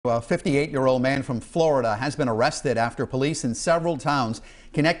A 58-year-old man from Florida has been arrested after police in several towns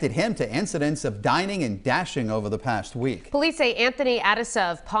connected him to incidents of dining and dashing over the past week. Police say Anthony Adessa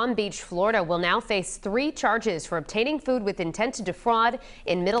of Palm Beach, Florida will now face 3 charges for obtaining food with intent to defraud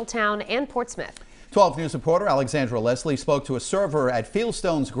in Middletown and Portsmouth. 12 News reporter Alexandra Leslie spoke to a server at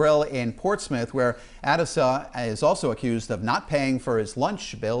Fieldstone's Grill in Portsmouth, where Adessa is also accused of not paying for his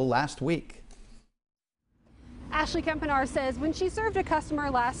lunch bill last week. Ashley Kempenar says when she served a customer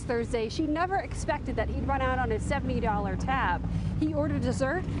last Thursday, she never expected that he'd run out on his $70 tab. He ordered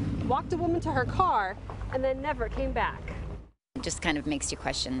dessert, walked a woman to her car, and then never came back. It just kind of makes you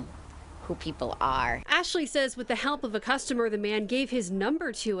question who people are. Ashley says with the help of a customer the man gave his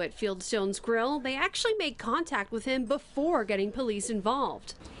number to at Fieldstone's Grill, they actually made contact with him before getting police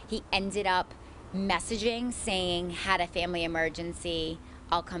involved. He ended up messaging saying, had a family emergency,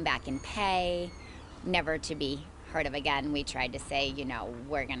 I'll come back and pay, never to be heard of again. We tried to say, you know,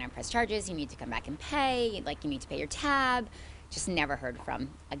 we're gonna press charges, you need to come back and pay, like you need to pay your tab. Just never heard from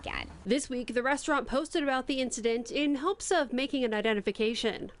again. This week, the restaurant posted about the incident in hopes of making an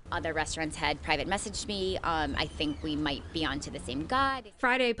identification. Other restaurants had private messaged me. I think we might be onto the same guy.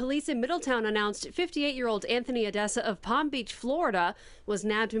 Friday, police in Middletown announced 58-year-old Anthony Adessa of Palm Beach, Florida, was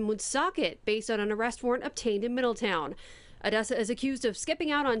nabbed in Woonsocket based on an arrest warrant obtained in Middletown. Adessa is accused of skipping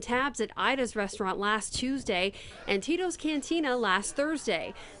out on tabs at Ida's restaurant last Tuesday and Tito's Cantina last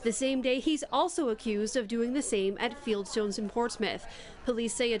Thursday. The same day, he's also accused of doing the same at Fieldstone's in Portsmouth.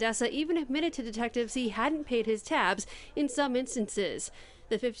 Police say Adessa even admitted to detectives he hadn't paid his tabs in some instances.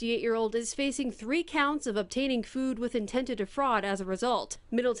 The 58-year-old is facing 3 counts of obtaining food with intent to defraud as a result.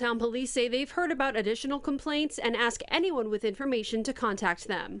 Middletown police say they've heard about additional complaints and ask anyone with information to contact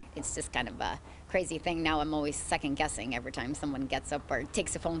them. It's just kind of a crazy thing now. I'm always second guessing every time someone gets up or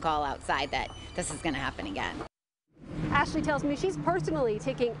takes a phone call outside that this is going to happen again. Ashley tells me she's personally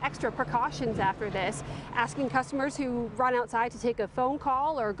taking extra precautions after this, asking customers who run outside to take a phone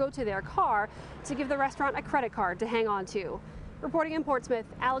call or go to their car to give the restaurant a credit card to hang on to. Reporting in Portsmouth,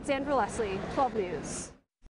 Alexandra Leslie, 12 News.